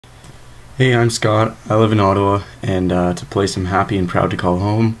Hey, I'm Scott. I live in Ottawa, and it's a place I'm happy and proud to call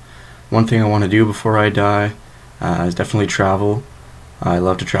home. One thing I want to do before I die is definitely travel. I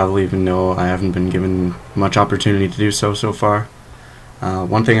love to travel even though I haven't been given much opportunity to do so far.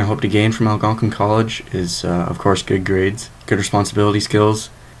 One thing I hope to gain from Algonquin College is, of course, good grades. Good responsibility skills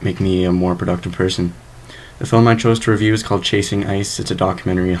make me a more productive person. The film I chose to review is called Chasing Ice. It's a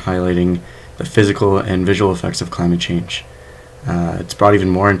documentary highlighting the physical and visual effects of climate change. It's brought even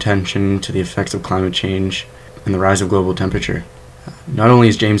more attention to the effects of climate change and the rise of global temperature. Not only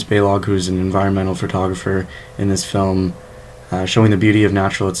is James Baylog, who's an environmental photographer in this film, showing the beauty of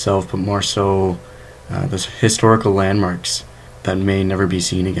natural itself, but more so the historical landmarks that may never be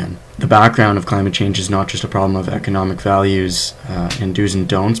seen again. The background of climate change is not just a problem of economic values and do's and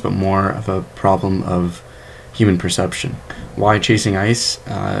don'ts, but more of a problem of human perception. Why Chasing Ice?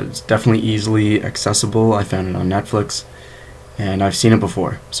 It's definitely easily accessible. I found it on Netflix, and I've seen it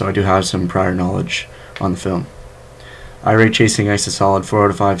before, so I do have some prior knowledge on the film. I rate Chasing Ice a solid 4 out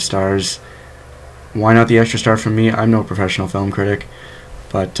of 5 stars. Why not the extra star from me? I'm no professional film critic,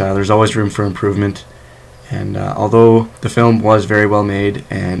 but there's always room for improvement, and although the film was very well made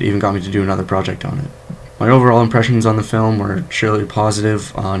and even got me to do another project on it. My overall impressions on the film were surely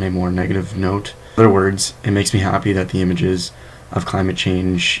positive on a more negative note. In other words, it makes me happy that the images of climate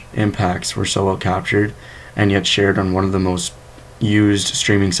change impacts were so well captured and yet shared on one of the most used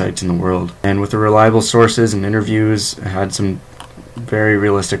streaming sites in the world. And with the reliable sources and interviews, it had some very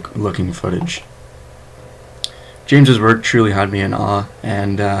realistic looking footage. James's work truly had me in awe,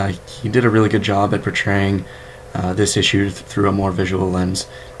 and he did a really good job at portraying this issue through a more visual lens,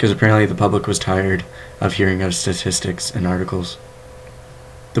 because apparently the public was tired of hearing of statistics and articles.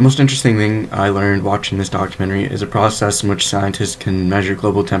 The most interesting thing I learned watching this documentary is a process in which scientists can measure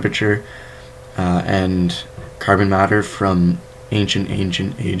global temperature and carbon matter from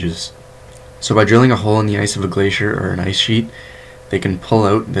ancient ages. So by drilling a hole in the ice of a glacier or an ice sheet, they can pull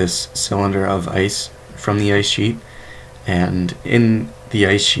out this cylinder of ice from the ice sheet, and in the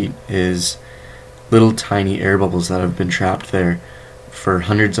ice sheet is little tiny air bubbles that have been trapped there for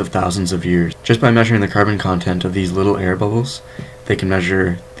hundreds of thousands of years. Just by measuring the carbon content of these little air bubbles, they can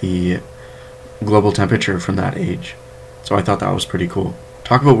measure the global temperature from that age. So I thought that was pretty cool.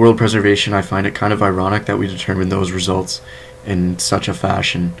 Talk about world preservation, I find it kind of ironic that we determine those results in such a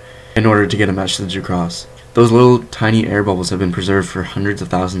fashion in order to get a message across. Those little tiny air bubbles have been preserved for hundreds of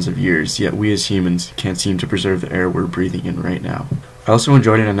thousands of years, yet we as humans can't seem to preserve the air we're breathing in right now. I also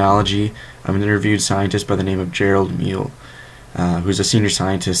enjoyed an analogy of an interviewed scientist by the name of Gerald Meal, who's a senior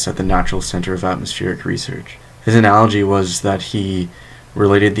scientist at the Natural Center of Atmospheric Research. His analogy was that he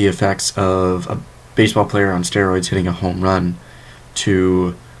related the effects of a baseball player on steroids hitting a home run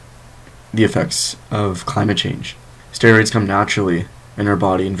to the effects of climate change. Steroids come naturally in our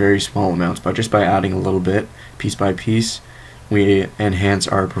body in very small amounts, but just by adding a little bit, piece by piece, we enhance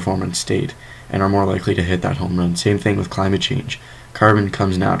our performance state and are more likely to hit that home run. Same thing with climate change. Carbon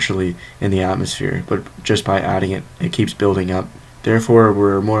comes naturally in the atmosphere, but just by adding it, it keeps building up. Therefore,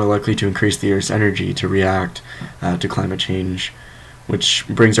 we're more likely to increase the Earth's energy to react to climate change, which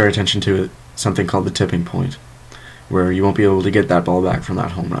brings our attention to something called the tipping point, where you won't be able to get that ball back from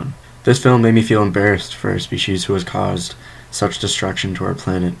that home run. This film made me feel embarrassed for a species who has caused such destruction to our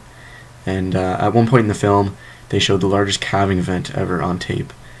planet. And at one point in the film, they showed the largest calving event ever on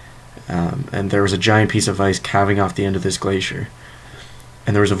tape. And there was a giant piece of ice calving off the end of this glacier.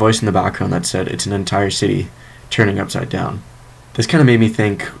 And there was a voice in the background that said, "It's an entire city turning upside down." This kind of made me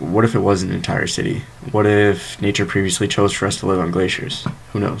think, what if it was an entire city? What if nature previously chose for us to live on glaciers?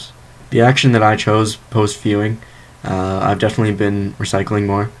 Who knows? The action that I chose post-viewing, I've definitely been recycling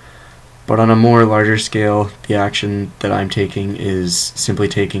more. But on a more larger scale, the action that I'm taking is simply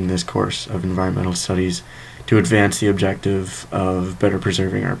taking this course of environmental studies to advance the objective of better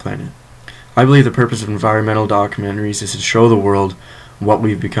preserving our planet. I believe the purpose of environmental documentaries is to show the world what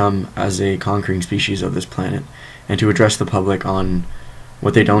we've become as a conquering species of this planet, and to address the public on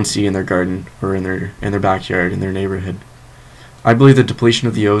what they don't see in their garden or in their backyard, in their neighborhood. I believe the depletion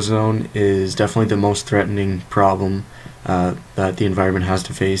of the ozone is definitely the most threatening problem that the environment has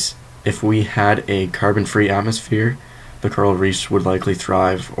to face. If we had a carbon-free atmosphere, the coral reefs would likely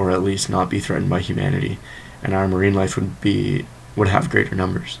thrive, or at least not be threatened by humanity, and our marine life would have greater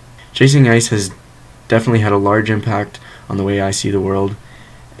numbers. Chasing Ice has definitely had a large impact on the way I see the world,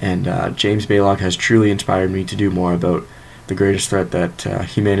 and James Baylog has truly inspired me to do more about the greatest threat that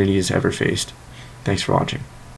humanity has ever faced. Thanks for watching.